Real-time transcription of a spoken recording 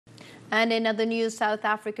And in other news, South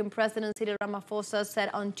African President Cyril Ramaphosa said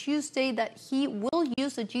on Tuesday that he will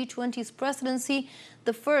use the G20's presidency,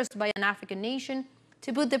 the first by an African nation,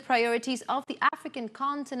 to put the priorities of the African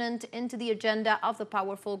continent into the agenda of the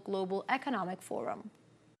powerful Global Economic Forum.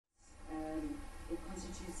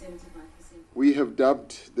 We have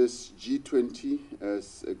dubbed this G20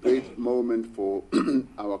 as a great moment for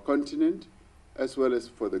our continent as well as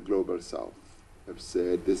for the Global South. I've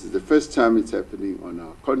said this is the first time it's happening on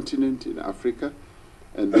our continent in Africa,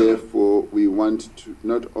 and therefore we want to,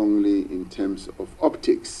 not only in terms of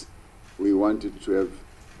optics, we wanted to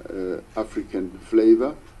have African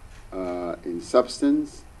flavor in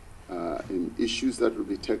substance, in issues that will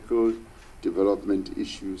be tackled, development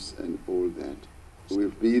issues and all that.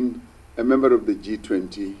 We've been a member of the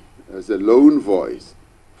G20 as a lone voice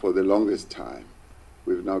for the longest time.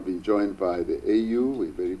 We've now been joined by the AU,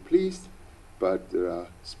 we're very pleased, but there are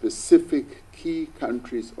specific key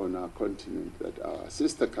countries on our continent that are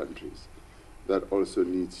sister countries that also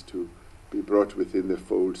needs to be brought within the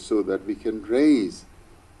fold so that we can raise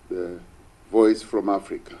the voice from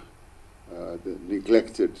Africa, the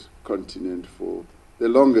neglected continent for the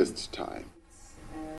longest time.